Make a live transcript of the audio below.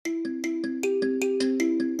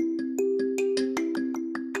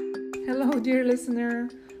Hello, dear listener.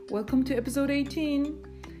 Welcome to episode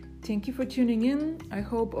 18. Thank you for tuning in. I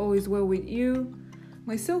hope all is well with you.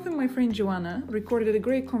 Myself and my friend Joanna recorded a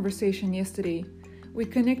great conversation yesterday. We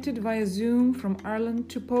connected via Zoom from Ireland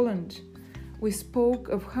to Poland. We spoke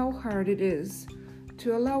of how hard it is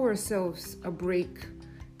to allow ourselves a break.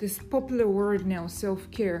 This popular word now,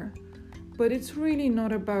 self-care. But it's really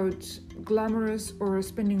not about glamorous or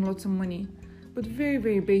spending lots of money, but very,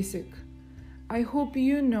 very basic. I hope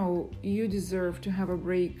you know you deserve to have a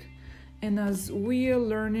break. And as we are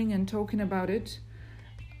learning and talking about it,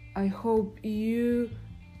 I hope you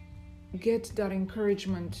get that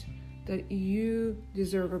encouragement that you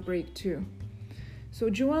deserve a break too. So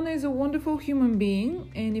Joanna is a wonderful human being,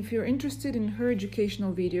 and if you're interested in her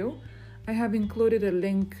educational video, I have included a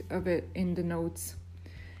link of it in the notes.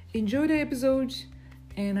 Enjoy the episode,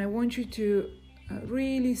 and I want you to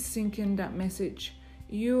really sink in that message.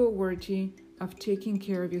 You are worthy of taking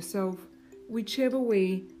care of yourself, whichever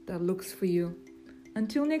way that looks for you.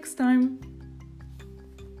 Until next time.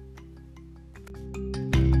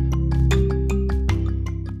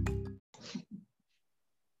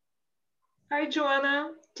 Hi,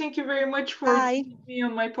 Joanna. Thank you very much for joining me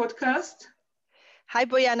on my podcast. Hi,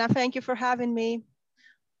 Boyana. Thank you for having me.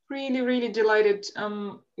 Really, really delighted.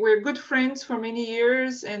 We're good friends for many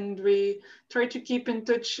years, and we try to keep in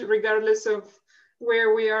touch regardless of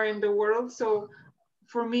where we are in the world. So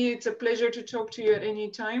for me, it's a pleasure to talk to you at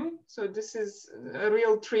any time. So this is a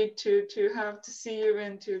real treat to have to see you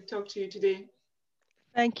and to talk to you today.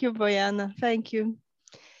 Thank you, Boyana. Thank you.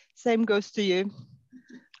 Same goes to you.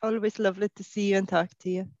 Always lovely to see you and talk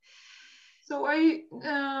to you. So I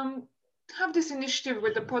have this initiative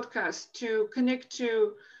with the podcast to connect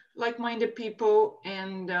to like-minded people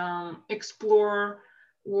and explore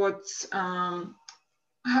what's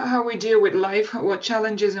how we deal with life, what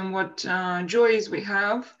challenges and what joys we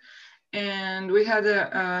have. And we had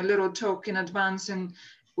a little talk in advance, and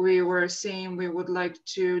we were saying we would like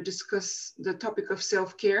to discuss the topic of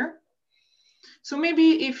self-care. So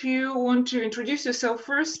maybe if you want to introduce yourself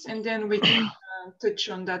first, and then we can touch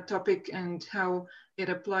on that topic and how it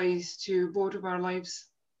applies to both of our lives.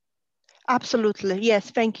 Absolutely.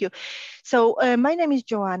 Yes, thank you. So my name is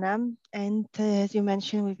Joanna, and as you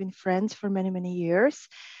mentioned, we've been friends for many, many years.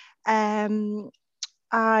 I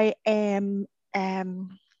am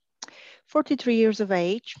 43 years of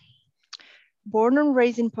age, born and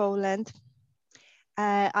raised in Poland.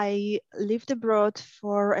 I lived abroad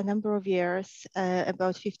for a number of years,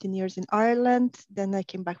 about 15 years in Ireland. Then I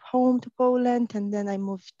came back home to Poland, and then I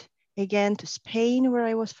moved again to Spain, where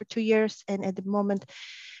I was for 2 years. And at the moment,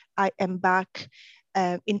 I am back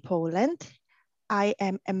in Poland. I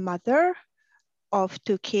am a mother of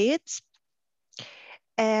 2 kids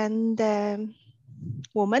and a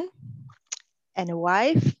woman and a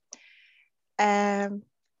wife. And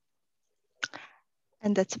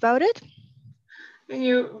that's about it. And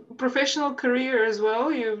your professional career as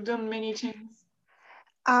well, you've done many things.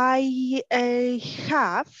 I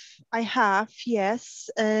have, yes.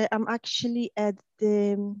 I'm actually at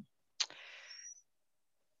the,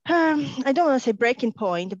 I don't want to say breaking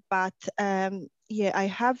point, but yeah, I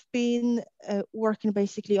have been working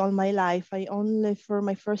basically all my life. For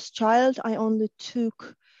my first child, I only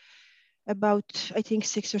took about, I think,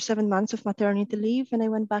 6 or 7 months of maternity leave, and I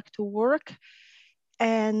went back to work.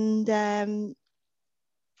 And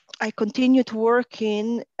I continued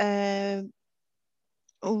working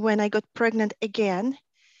when I got pregnant again.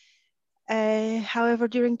 However,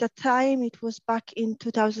 during that time, it was back in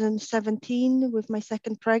 2017 with my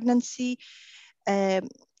second pregnancy.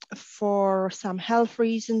 For some health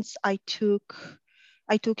reasons, I took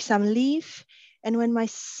some leave. And when my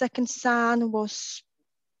second son was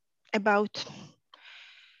about,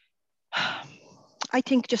 I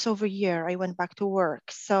think just over a year, I went back to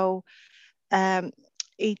work. So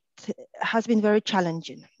it has been very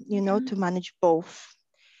challenging, you know, to manage both.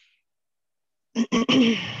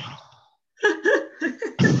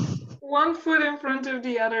 One foot in front of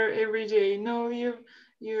the other every day. No, I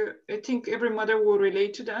think every mother will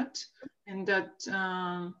relate to that. And that,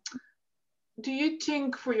 do you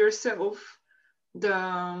think for yourself,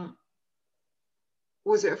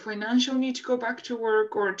 was it a financial need to go back to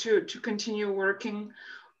work or to continue working?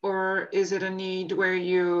 Or is it a need where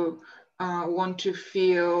you want to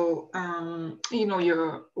feel, you know,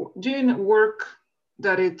 you're doing work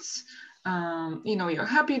that it's, you know, you're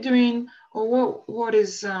happy doing? Or what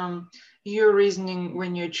is your reasoning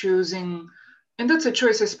when you're choosing? And that's a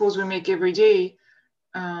choice I suppose we make every day,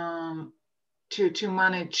 to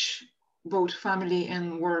manage both family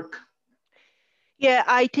and work. Yeah,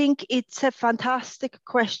 I think it's a fantastic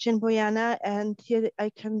question, Boyana, and here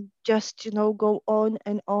I can just, go on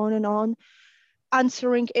and on and on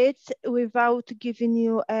answering it without giving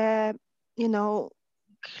you a, you know,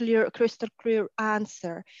 crystal clear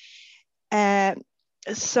answer. Uh,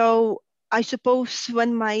 so I suppose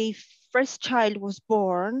when my first child was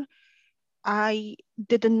born, I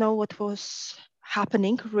didn't know what was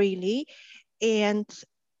happening really, and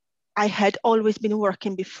I had always been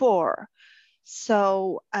working before.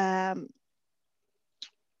 So I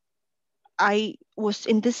was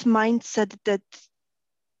in this mindset that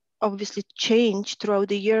obviously changed throughout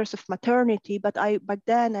the years of maternity, but back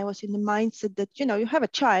then I was in the mindset that, you have a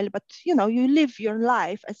child, but you live your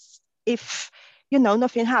life as if,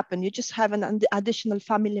 nothing happened. You just have an additional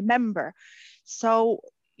family member. So,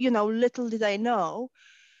 little did I know.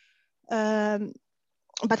 Um,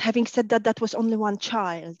 but having said that, that was only one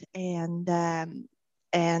child, and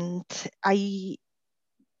I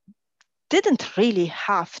didn't really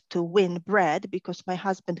have to win bread because my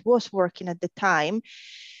husband was working at the time.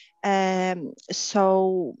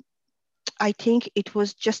 So I think it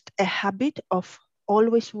was just a habit of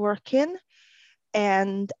always working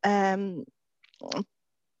and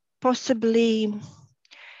possibly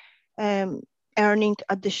earning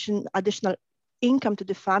additional income to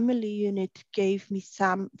the family unit gave me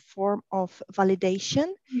some form of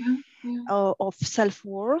validation, of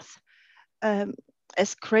self-worth.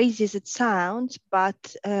 As crazy as it sounds,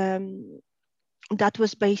 but that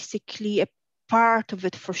was basically a part of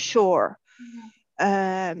it for sure.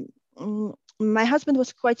 My husband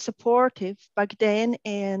was quite supportive back then,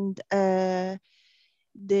 and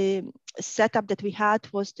the setup that we had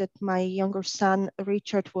was that my younger son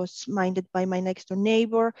Richard was minded by my next door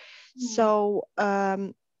neighbor. So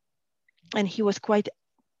and he was quite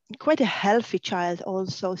a healthy child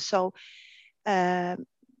also, so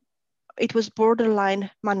it was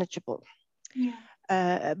borderline manageable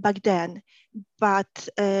back then. But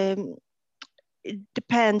it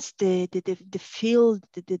depends, the field,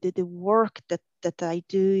 the work that I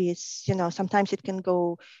do is, sometimes it can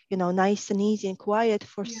go, nice and easy and quiet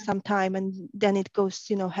for some time, and then it goes,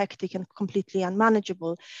 hectic and completely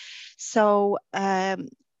unmanageable. So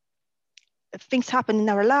things happen in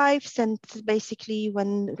our lives, and basically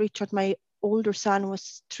when Richard, my older son,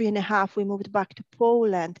 was 3.5, we moved back to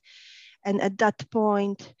Poland. And at that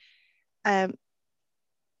point, I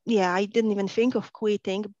didn't even think of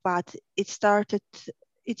quitting, but it started to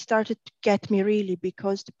get me really,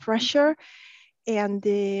 because the pressure and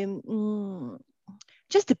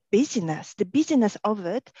just the busyness of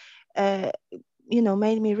it,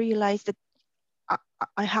 made me realize that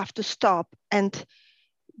I have to stop. And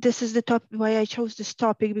this is the topic why I chose this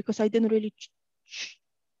topic, because I didn't really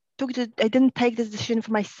I didn't take this decision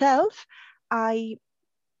for myself.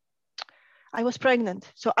 I was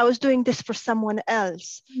pregnant, so I was doing this for someone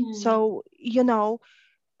else. So,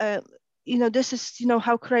 this is,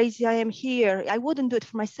 how crazy I am here. I wouldn't do it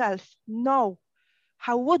for myself. No,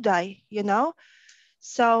 how would I,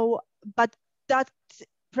 So, but that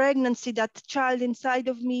pregnancy, that child inside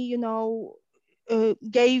of me,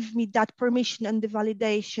 gave me that permission and the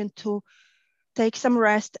validation to take some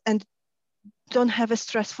rest and don't have a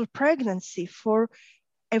stressful pregnancy for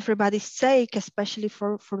everybody's sake, especially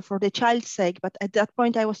for the child's sake. But at that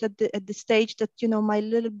point, I was at the stage that, my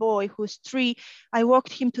little boy, who's 3, I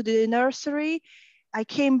walked him to the nursery. I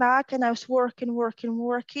came back and I was working.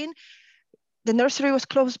 The nursery was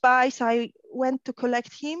close by, so I went to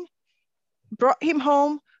collect him, brought him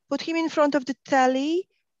home, put him in front of the telly,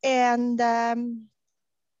 and I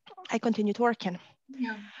continued working.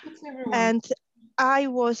 And I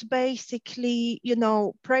was basically,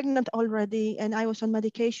 pregnant already, and I was on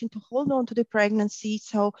medication to hold on to the pregnancy.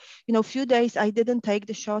 So, a few days I didn't take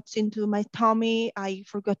the shots into my tummy. I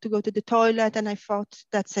forgot to go to the toilet, and I thought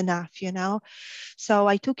that's enough, So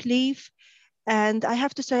I took leave, and I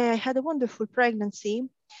have to say I had a wonderful pregnancy.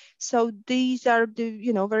 So these are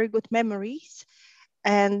the, very good memories.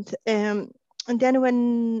 And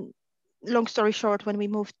then long story short, when we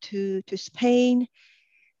moved to Spain,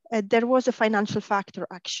 there was a financial factor,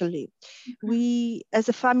 actually. We, as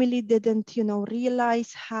a family, didn't,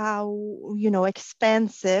 realize how,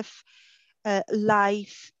 expensive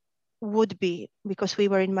life would be, because we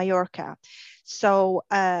were in Mallorca. So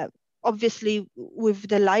obviously, with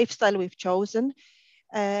the lifestyle we've chosen,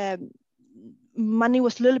 money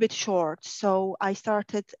was a little bit short. So I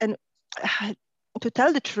started, and to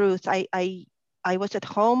tell the truth, I was at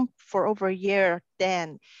home for over a year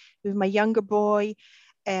then with my younger boy,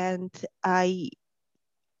 and I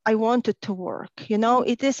I wanted to work.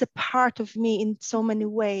 It is a part of me in so many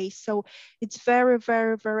ways. So it's very,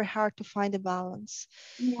 very, very hard to find a balance.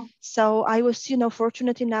 Yeah. So I was,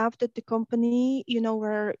 fortunate enough that the company,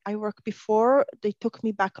 where I worked before, they took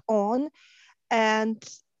me back on. And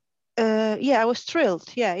I was thrilled.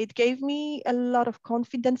 Yeah, it gave me a lot of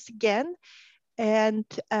confidence again. And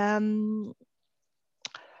I'm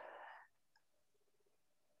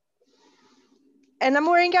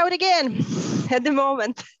wearing out again at the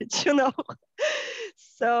moment,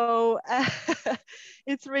 So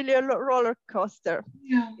it's really a roller coaster.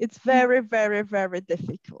 Yeah. It's very, very, very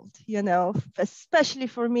difficult, especially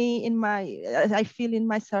for me I feel in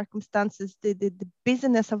my circumstances, the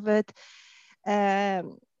business of it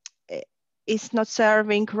um, is not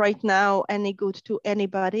serving right now any good to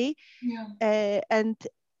anybody. Yeah. And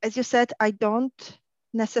as you said, I don't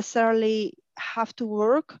necessarily have to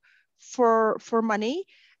work for money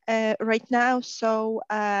right now. So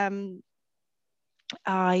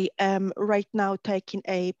I am right now taking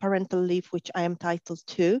a parental leave, which I am entitled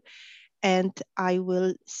to, and I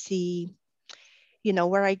will see,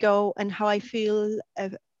 where I go and how I feel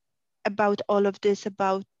about all of this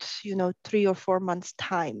about, 3 or 4 months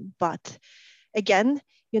time. But again,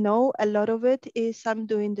 a lot of it is I'm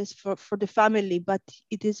doing this for the family, but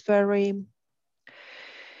it is very,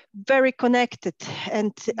 very connected.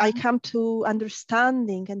 And I come to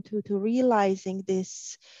understanding and to realizing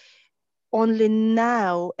this only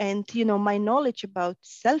now. And, my knowledge about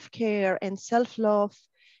self-care and self-love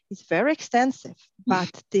is very extensive,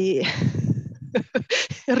 but the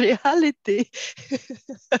reality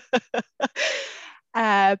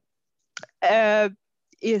uh,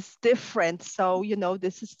 is different. So,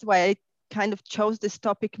 this is why I kind of chose this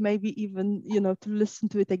topic, maybe even, to listen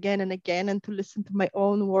to it again and again and to listen to my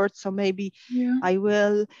own words. So maybe I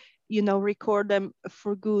will, record them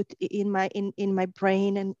for good in my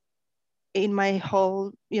brain and in my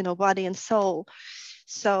whole, body and soul.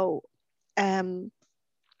 So,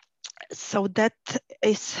 so that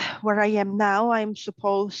is where I am now. I'm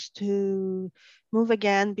supposed to move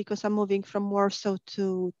again because I'm moving from Warsaw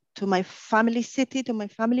to my family city, to my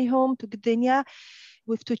family home, to Gdynia,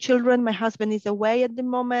 with 2 children. My husband is away at the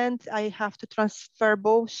moment. I have to transfer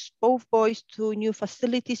both boys to new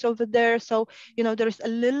facilities over there. So, there is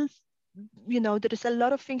a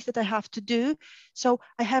lot of things that I have to do. So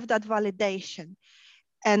I have that validation.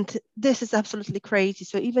 And this is absolutely crazy.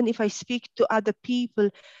 So even if I speak to other people,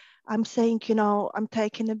 I'm saying, I'm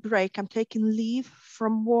taking a break, I'm taking leave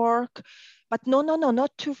from work, but no,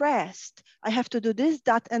 not to rest. I have to do this,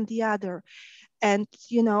 that, and the other. And,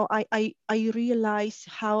 I realize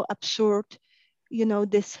how absurd,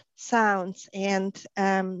 this sounds. And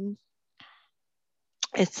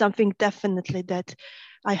it's something definitely that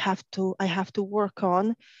I have to work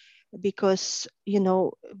on, because,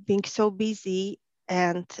 being so busy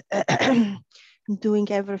and doing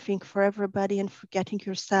everything for everybody and forgetting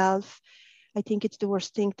yourself, I think it's the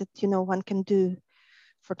worst thing that, one can do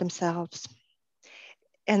for themselves.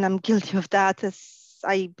 And I'm guilty of that, as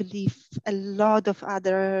I believe a lot of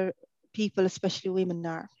other people, especially women,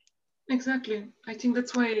 are. Exactly. I think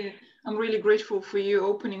that's why I'm really grateful for you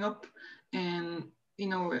opening up and,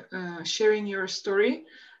 sharing your story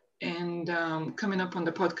and coming up on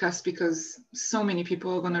the podcast, because so many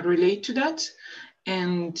people are going to relate to that.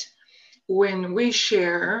 And when we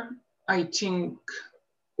share, I think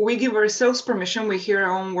we give ourselves permission, we hear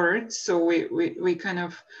our own words. So we kind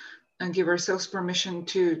of give ourselves permission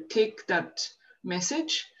to take that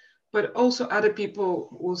message, but also other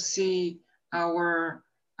people will see our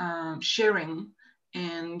sharing,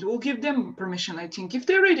 and we'll give them permission, I think, if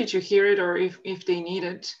they're ready to hear it, or if they need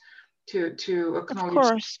it, to Of acknowledge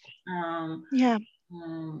course. um, Yeah.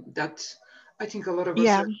 that I think a lot of us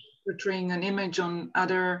Yeah. are portraying an image on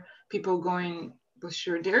other people going, well,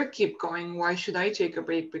 sure, they're keep going. Why should I take a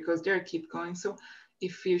break? Because they're keep going. So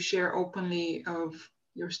if you share openly of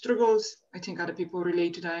your struggles, I think other people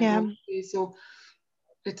relate to that and Yeah. go, okay, so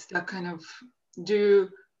it's that kind of do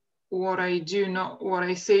what I do, not what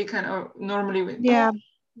I say, kind of normally with, oh, Yeah.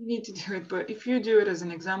 you need to do it. But if you do it as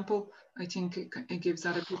an example, I think it gives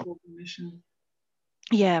other people permission.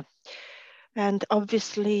 Yeah. And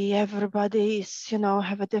obviously everybody is,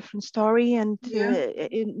 have a different story and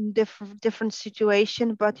in different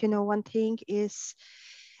situation. But, one thing is,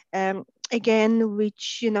 again,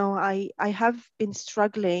 which, I have been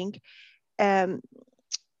struggling, um,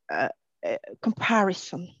 uh,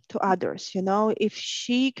 comparison to others. If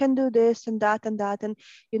she can do this and that and that, and,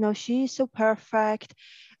 she's so perfect,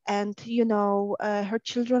 and her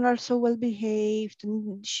children are so well behaved,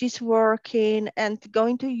 and she's working and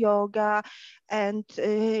going to yoga, and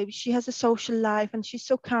she has a social life, and she's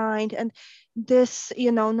so kind. And this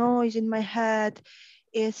noise in my head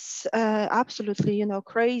is absolutely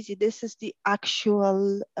crazy. This is the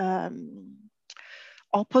actual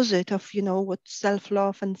opposite of what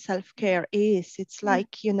self-love and self-care is. It's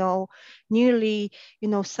like nearly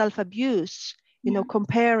self-abuse,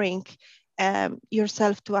 comparing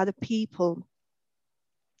yourself to other people.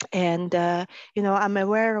 And I'm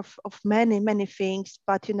aware of many things,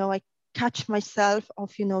 but I catch myself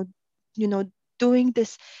of doing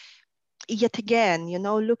this yet again,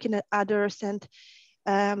 looking at others. And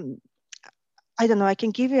I don't know, I can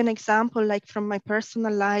give you an example like from my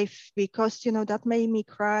personal life, because that made me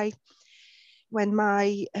cry when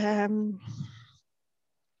my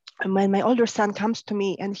older son comes to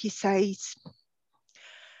me and he says,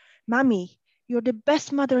 "Mommy, you're the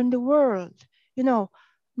best mother in the world."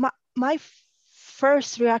 My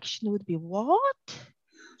first reaction would be, "What?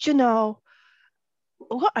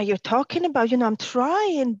 What are you talking about? I'm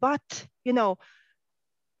trying, but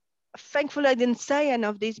thankfully I didn't say any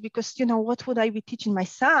of this, because what would I be teaching my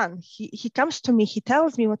son? He comes to me, he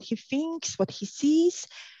tells me what he thinks, what he sees,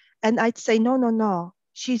 and I'd say, no,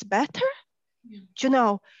 she's better.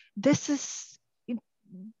 Yeah. This is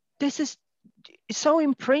so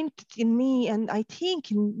imprinted in me, and I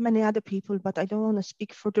think in many other people, but I don't want to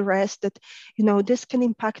speak for the rest, that this can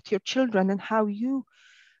impact your children and how you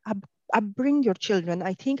upbring your children.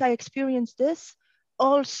 I think I experienced this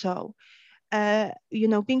also.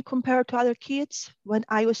 Being compared to other kids when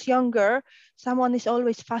I was younger. Someone is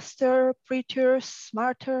always faster, prettier,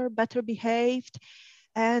 smarter, better behaved.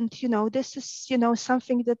 And, this is,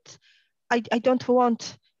 something that I don't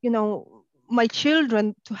want, my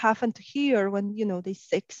children to have and to hear when, they're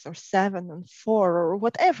 6 or 7 and 4 or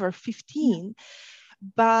whatever, 15.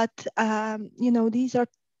 But, these are,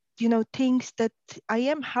 things that I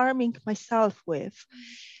am harming myself with.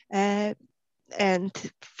 And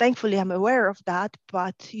thankfully I'm aware of that,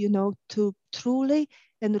 but to truly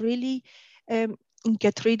and really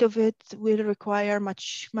get rid of it will require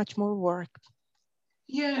much more work.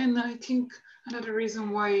 Yeah, and I think another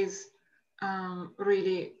reason why is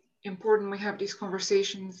really important we have these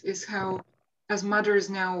conversations is how, as mothers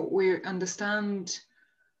now, we understand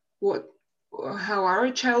how our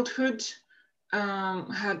childhood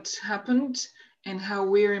had happened and how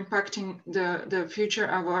we're impacting the future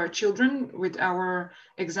of our children with our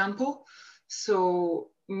example. So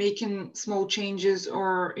making small changes,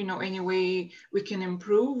 or any way we can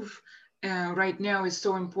improve right now is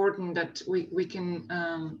so important, that we can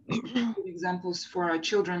give examples for our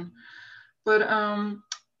children. But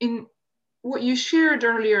in what you shared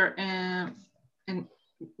earlier, and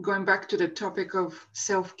going back to the topic of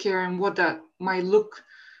self-care and what that might look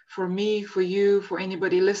for me, for you, for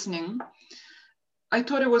anybody listening, I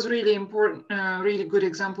thought it was really important, really good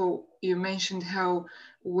example. You mentioned how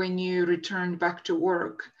when you returned back to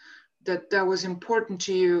work, that was important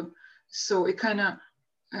to you. So it kind of,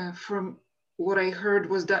 from what I heard,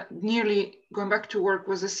 was that nearly going back to work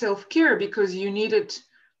was a self-care, because you needed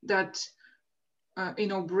that,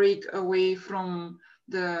 break away from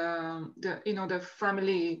the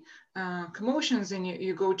family commotions, and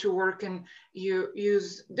you go to work and you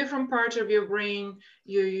use different parts of your brain.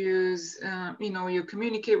 You use you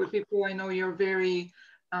communicate with people. I know you're very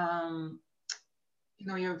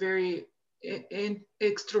you're very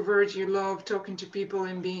extrovert. You love talking to people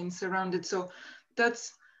and being surrounded. So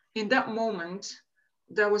that's, in that moment,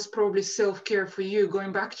 that was probably self-care for you,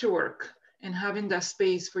 going back to work and having that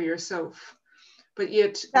space for yourself. But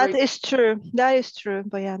yet that is true,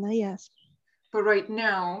 Bojana, yes. But right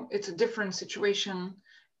now it's a different situation,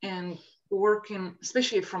 and working,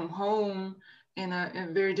 especially from home in a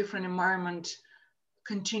very different environment,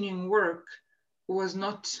 continuing work was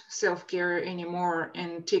not self-care anymore,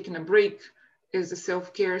 and taking a break is a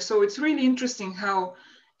self-care. So it's really interesting how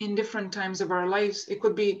in different times of our lives, it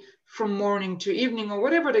could be from morning to evening or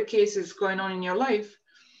whatever the case is going on in your life,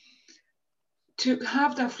 to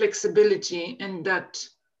have that flexibility and that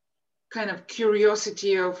kind of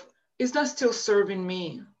curiosity of, is that still serving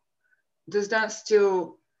me? Does that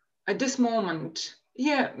still, at this moment,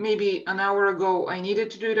 yeah, maybe an hour ago I needed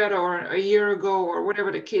to do that, or a year ago, or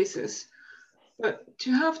whatever the case is. But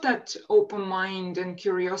to have that open mind and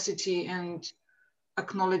curiosity and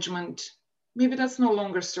acknowledgement, maybe that's no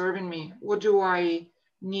longer serving me. What do I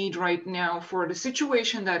need right now for the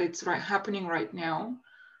situation that it's happening right now,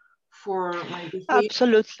 for my behavior?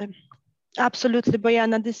 Absolutely,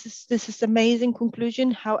 Bojana. This is amazing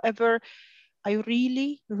conclusion. However, I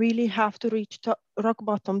really, really have to reach rock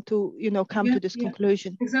bottom to, come to this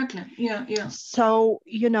conclusion. Exactly. Yeah. So,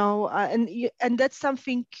 and that's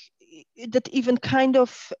something that even kind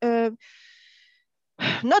of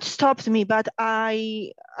not stopped me, but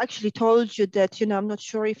I actually told you that, I'm not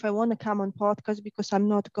sure if I want to come on podcast because I'm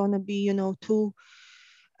not going to be, too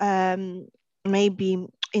maybe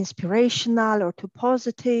inspirational or too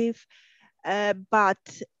positive.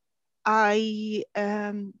 But I,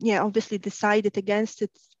 obviously decided against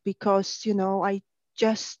it because, I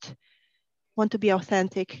just want to be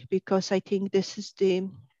authentic because I think this is the,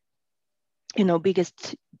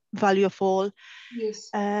 biggest value of all. Yes.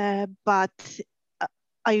 But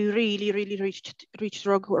I really, really reached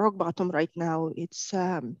rock bottom right now. It's,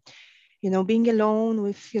 being alone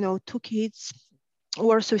with, 2 kids.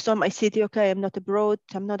 Warsaw is not my city. Okay, I'm not abroad.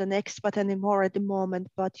 I'm not an expat anymore at the moment,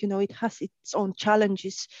 but, it has its own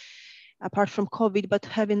challenges apart from COVID. But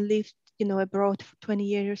having lived, abroad for 20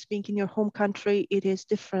 years, being in your home country, it is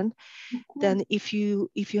different than if you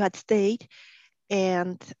had stayed.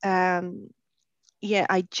 And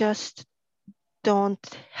I just don't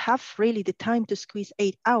have really the time to squeeze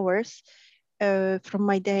 8 hours from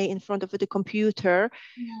my day in front of the computer.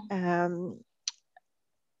 And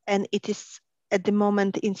it is at the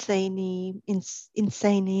moment insanely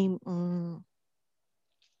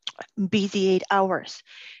busy 8 hours,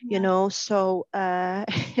 so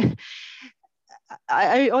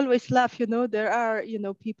I always laugh, there are,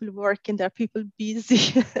 people working, there are people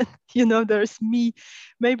busy, there's me.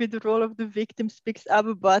 Maybe the role of the victim speaks up,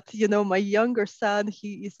 but, my younger son,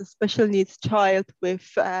 he is a special needs child with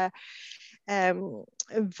a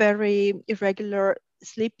very irregular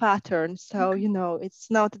sleep pattern. So,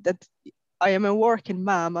 it's not that I am a working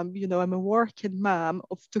mom. I'm a working mom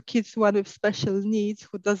of 2 kids, one with special needs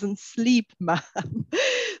who doesn't sleep, mom.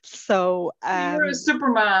 So you're a super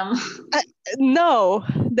mom. No,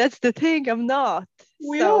 that's the thing. I'm not.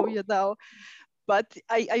 Well, but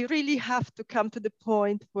I really have to come to the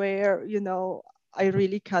point where, I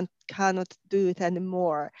really cannot do it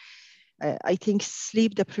anymore. I think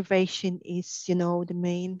sleep deprivation is, the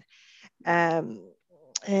main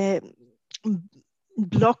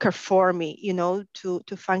blocker for me,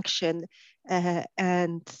 to function.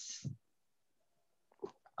 And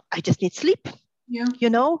I just need sleep,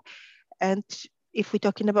 and if we're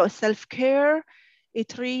talking about self-care,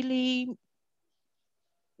 it really,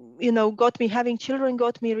 got me, having children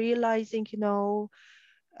got me realizing,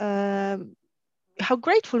 how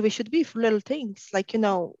grateful we should be for little things like,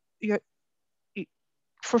 you're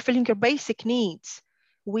fulfilling your basic needs,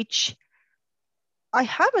 which I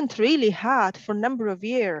haven't really had for a number of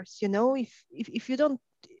years. If you don't,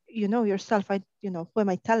 yourself, who am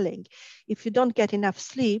I telling? If you don't get enough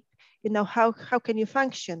sleep, how can you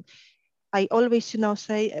function? I always,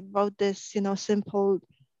 say about this, simple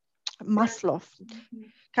Maslow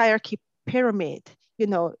hierarchy pyramid.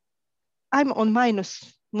 I'm on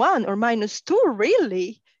 -1 or -2,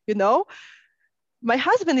 really. My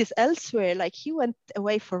husband is elsewhere, like he went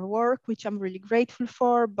away for work, which I'm really grateful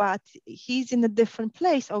for, but he's in a different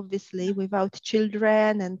place, obviously, without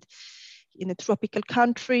children and in a tropical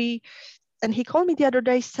country. And he called me the other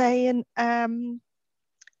day saying,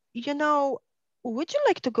 would you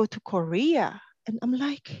like to go to Korea? And I'm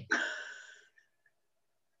like,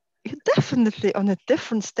 you're definitely on a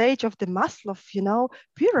different stage of the Maslow,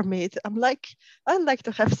 pyramid. I'm like, I'd like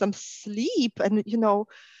to have some sleep and,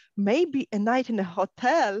 maybe a night in a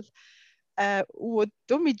hotel would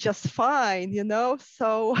do me just fine,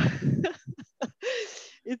 So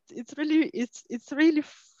it's really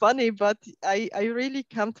funny, but I really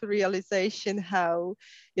come to realization how,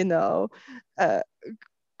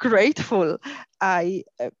 grateful I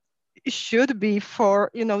should be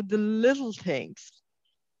for, the little things.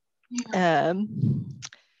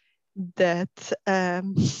 That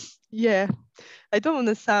I don't want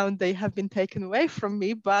to sound they have been taken away from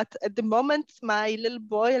me, but at the moment my little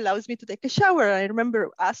boy allows me to take a shower. I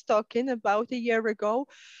remember us talking about a year ago,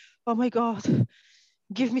 oh my God,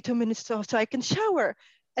 give me 2 minutes so I can shower,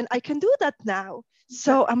 and I can do that now.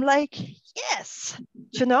 So I'm like, yes,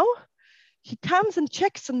 he comes and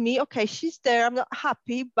checks on me. Okay, she's there, I'm not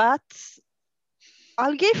happy, but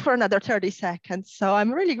I'll give her another 30 seconds. So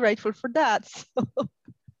I'm really grateful for that. So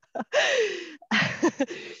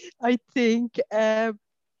I think a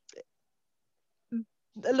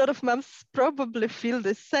lot of moms probably feel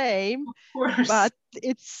the same, but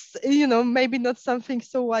it's, maybe not something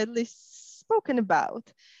so widely spoken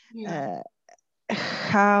about,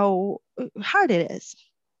 how hard it is.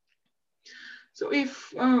 So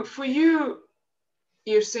if for you,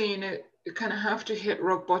 you're saying it, you kind of have to hit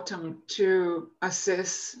rock bottom to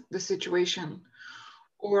assess the situation,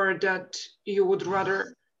 or that you would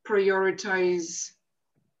rather prioritize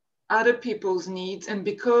other people's needs, and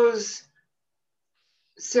because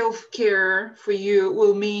self-care for you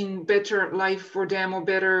will mean better life for them or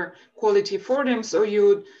better quality for them, so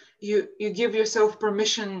you give yourself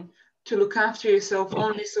permission to look after yourself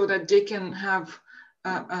only so that they can have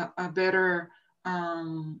a better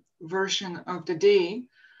version of the day.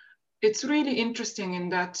 It's really interesting in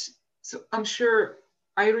that. So I'm sure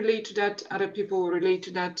I relate to that, other people relate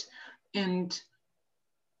to that, and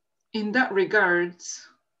in that regards,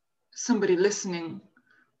 somebody listening,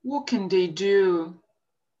 what can they do?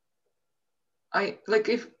 I like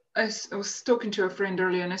if I was talking to a friend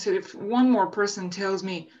earlier and I said, if one more person tells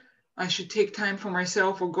me I should take time for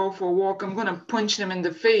myself or go for a walk, I'm gonna punch them in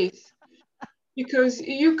the face, because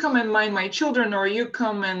you come and mind my children, or you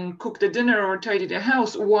come and cook the dinner or tidy the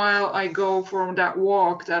house while I go for that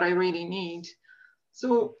walk that I really need.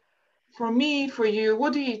 So for me, for you,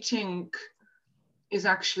 what do you think is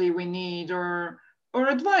actually we need, or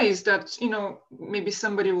advice that, maybe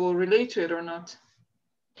somebody will relate to it or not?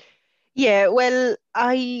 Yeah, well,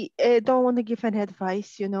 I don't want to give any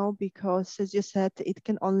advice, because as you said, it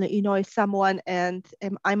can only annoy someone, and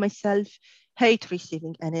I myself hate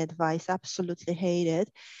receiving any advice, absolutely hate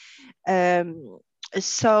it. Um,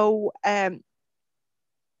 so the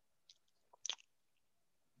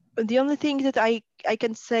only thing that I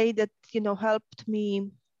can say that, helped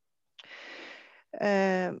me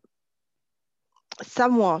um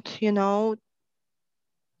somewhat,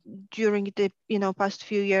 during the, past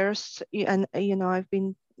few years, and, I've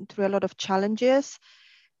been through a lot of challenges,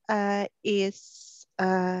 is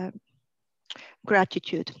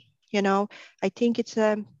gratitude. I think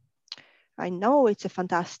I know it's a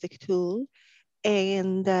fantastic tool,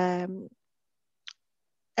 and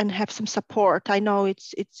have some support. I know it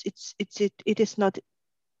is not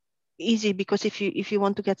easy, because if you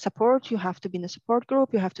want to get support, you have to be in a support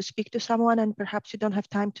group, you have to speak to someone, and perhaps you don't have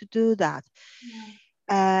time to do that.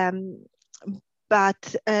 Um,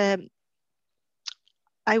 but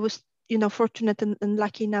I was, fortunate and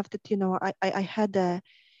lucky enough that, I had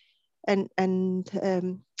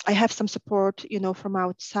I have some support, from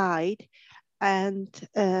outside, and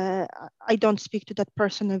I don't speak to that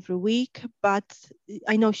person every week, but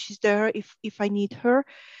I know she's there if I need her,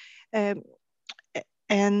 um,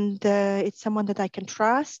 and it's someone that I can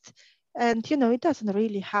trust. And it doesn't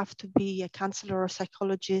really have to be a counselor or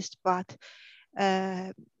psychologist, but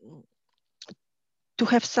uh, to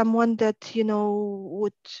have someone that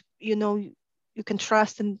would, you can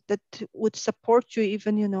trust, and that would support you,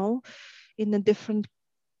 even in a different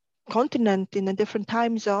continent, in a different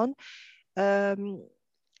time zone. um,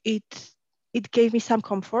 it it gave me some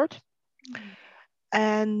comfort.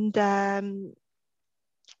 And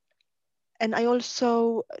I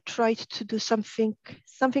also tried to do something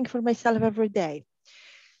for myself every day.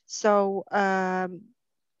 So I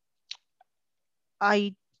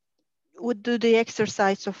would do the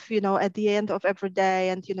exercise of, at the end of every day.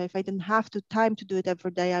 And, if I didn't have the time to do it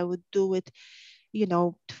every day, I would do it,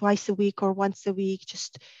 twice a week or once a week.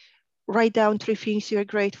 Just write down 3 things you're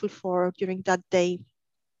grateful for during that day.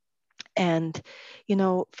 And,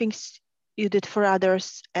 things you did for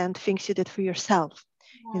others and things you did for yourself,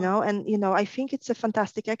 and, I think it's a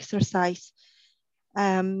fantastic exercise.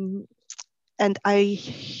 And I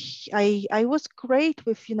was great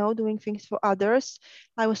with, doing things for others.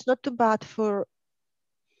 I was not too bad for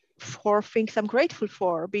things I'm grateful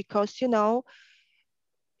for, because,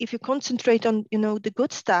 if you concentrate on, the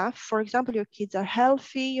good stuff, for example, your kids are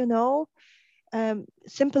healthy,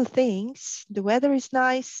 simple things, the weather is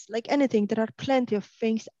nice, like anything, there are plenty of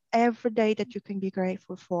things every day that you can be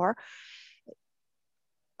grateful for.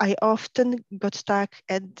 I often got stuck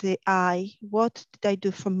at the what did I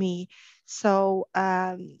do for me? So,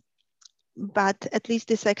 but at least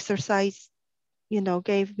this exercise,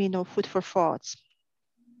 gave me no food for thoughts.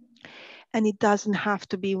 And it doesn't have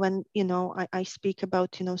to be when, I speak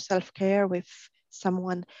about, self-care with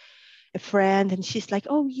someone, a friend, and she's like,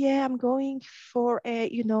 oh yeah, I'm going for a,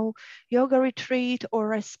 yoga retreat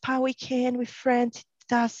or a spa weekend with friends. It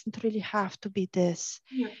doesn't really have to be this.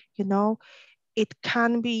 It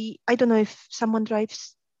can be, I don't know, if someone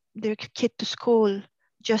drives their kid to school,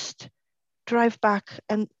 just drive back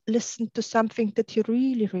and listen to something that you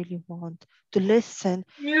really, really want to listen.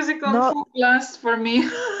 Music on Not full blast for me.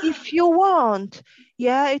 if you want.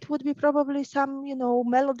 Yeah, it would be probably some,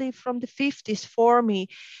 melody from the 50s for me,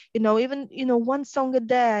 even, one song a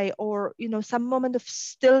day, or, some moment of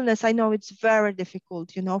stillness. I know it's very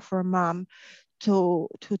difficult, for a mom to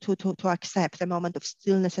accept a moment of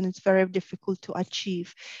stillness, and it's very difficult to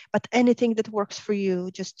achieve. But anything that works for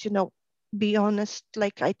you, just be honest.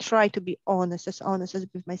 Like, I try to be honest as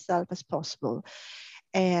with myself as possible.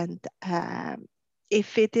 And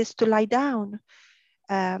if it is to lie down,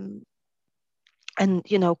 and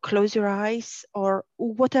close your eyes or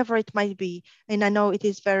whatever it might be. And I know it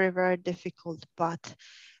is very, very difficult, but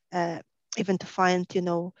even to find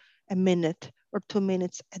a minute or 2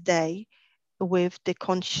 minutes a day with the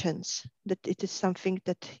conscience that it is something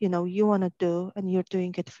that you want to do, and you're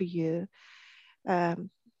doing it for you.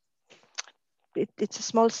 It's a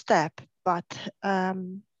small step, but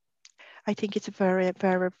I think it's a very,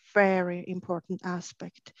 very, very important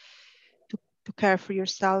aspect to care for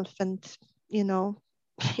yourself. And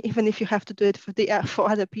even if you have to do it for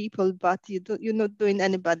other people, but you're not doing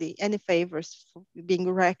anybody any favors for being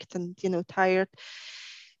wrecked and tired,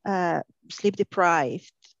 sleep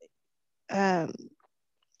deprived.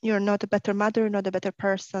 You're not a better mother, not a better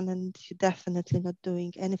person, and you're definitely not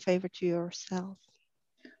doing any favor to yourself.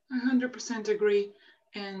 I 100% agree.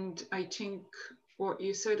 And I think what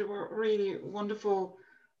you said were really wonderful,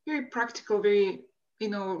 very practical, very,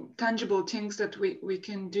 tangible things that we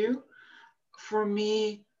can do. For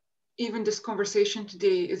me, even this conversation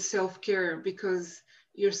today is self-care, because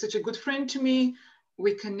you're such a good friend to me.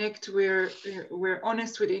 We connect, we're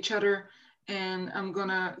honest with each other, and I'm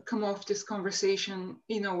gonna come off this conversation,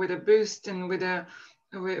 with a boost and with a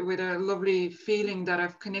lovely feeling that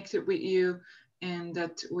I've connected with you, and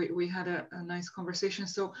that we had a nice conversation.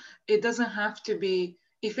 So it doesn't have to be,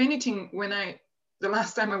 if anything, the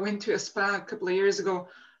last time I went to a spa a couple of years ago,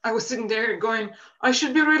 I was sitting there going, I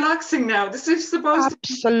should be relaxing now. This is supposed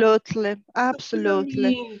absolutely, to absolutely.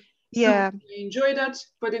 me. Yeah. So I enjoy that,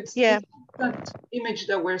 but it's that image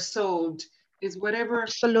that we're sold is whatever.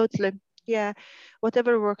 Absolutely. Yeah.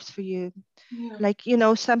 Whatever works for you. Yeah. Like,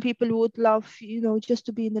 some people would love, just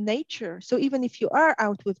to be in the nature. So even if you are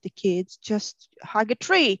out with the kids, just hug a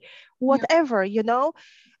tree, whatever,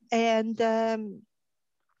 And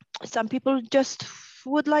some people just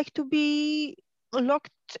would like to be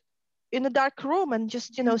locked in a dark room and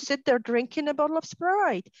just, sit there drinking a bottle of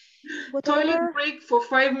Sprite, Toilet whatever. break for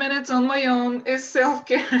 5 minutes on my own is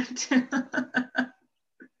self-care.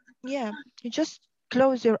 Yeah. You just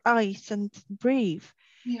close your eyes and breathe.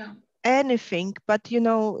 Yeah. Anything, but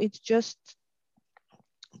it's just,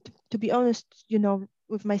 to be honest,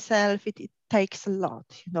 with myself, it takes a lot,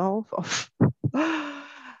 of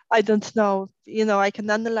I don't know, I can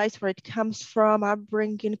analyze where it comes from,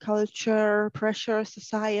 upbringing, culture, pressure,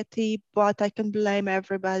 society, but I can blame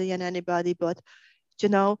everybody and anybody. But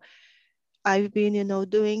I've been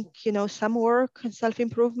doing some work and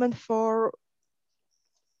self-improvement for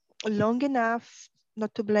long enough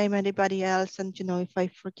not to blame anybody else. And if I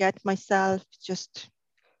forget myself, just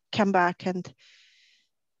come back and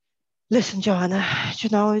listen, Joanna,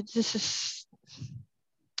 this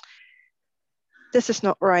is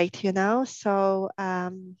not right, So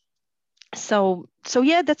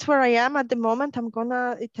yeah, that's where I am at the moment. I'm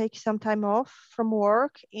gonna take some time off from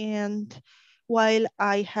work, and while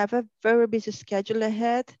I have a very busy schedule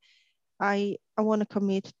ahead, I want to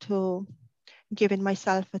commit to giving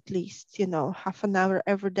myself at least half an hour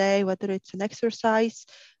every day, whether it's an exercise,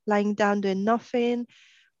 lying down doing nothing,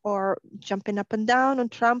 or jumping up and down on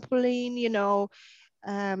trampoline.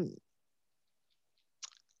 um,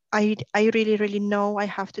 I really, really know I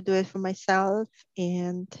have to do it for myself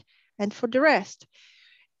and for the rest.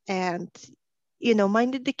 And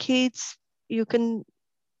minding the kids, you can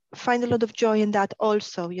find a lot of joy in that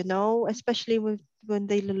also, especially when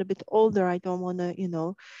they're a little bit older. I don't want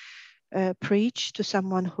to preach to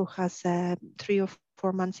someone who has a 3 or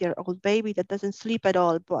 4 months-old baby that doesn't sleep at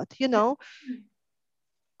all, but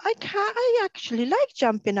I actually like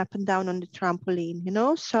jumping up and down on the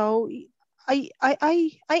trampoline, so I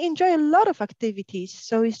enjoy a lot of activities.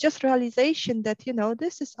 So it's just realization that,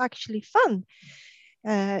 this is actually fun.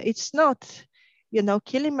 It's not,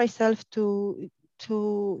 killing myself to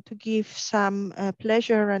give some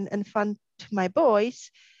pleasure and fun to my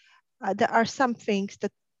boys. There are some things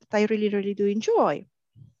that I really, really do enjoy.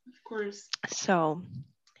 Of course. So,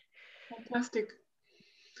 Fantastic.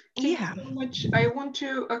 Thank you yeah. so much. I want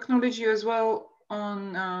to acknowledge you as well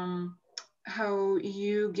on how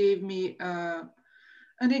you gave me an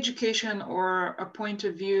education or a point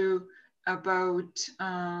of view about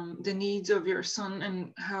the needs of your son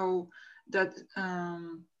and how that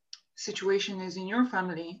situation is in your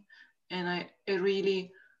family. And it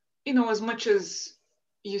really, as much as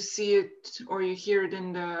you see it or you hear it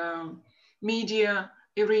in the media,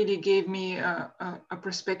 it really gave me a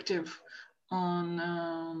perspective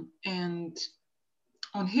on and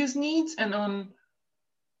his needs and on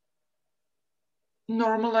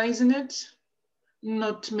normalizing it,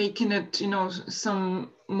 not making it,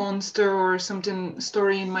 some monster or something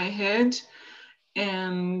story in my head,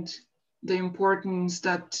 and the importance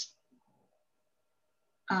that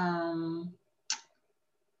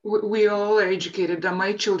we all are educated, that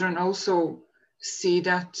my children also see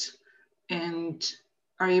that and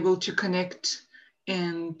are able to connect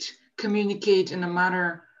and communicate in a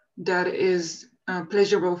manner that is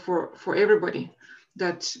pleasurable for everybody,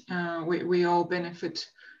 that we all benefit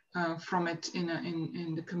from it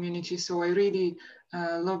in the community. So I really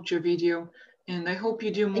loved your video, and I hope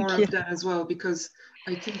you do more of that as well, because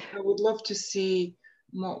I think I would love to see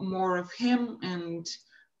more of him, and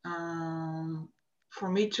for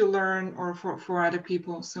me to learn, or for other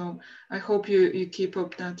people. So I hope you keep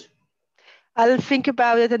up that. I'll think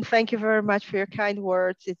about it, and thank you very much for your kind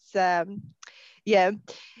words. It's yeah,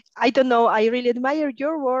 I don't know, I really admire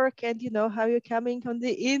your work and how you're coming on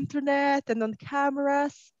the internet and on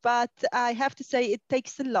cameras, but I have to say it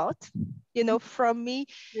takes a lot, from me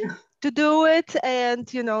to do it, and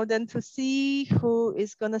then to see who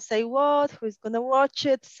is gonna say what, who is gonna watch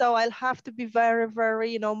it. So I'll have to be very,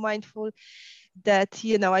 very, mindful that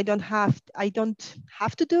I don't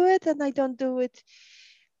have to do it, and I don't do it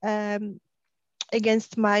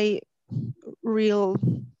against my real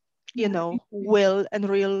will and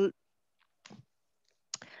real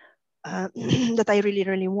that I really,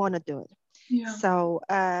 really want to do it. Yeah. So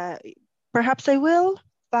perhaps I will,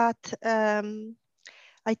 but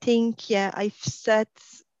I think, I've said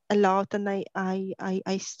a lot, and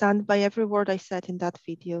I stand by every word I said in that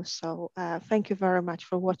video. So thank you very much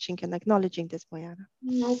for watching and acknowledging this, Bojana.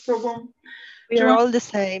 No problem. We are all the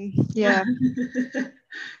same. Yeah.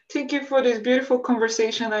 Thank you for this beautiful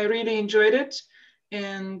conversation. I really enjoyed it,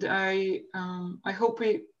 and I hope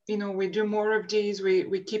we do more of these.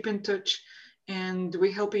 We keep in touch, and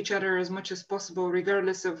we help each other as much as possible,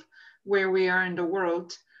 regardless of where we are in the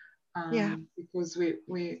world. Because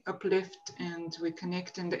we uplift and we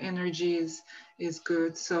connect, and the energy is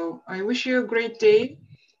good. So I wish you a great day,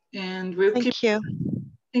 and Thank you.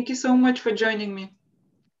 Thank you so much for joining me.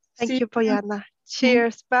 Thank you, Bojana.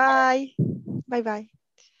 Cheers. Bye. Bye-bye.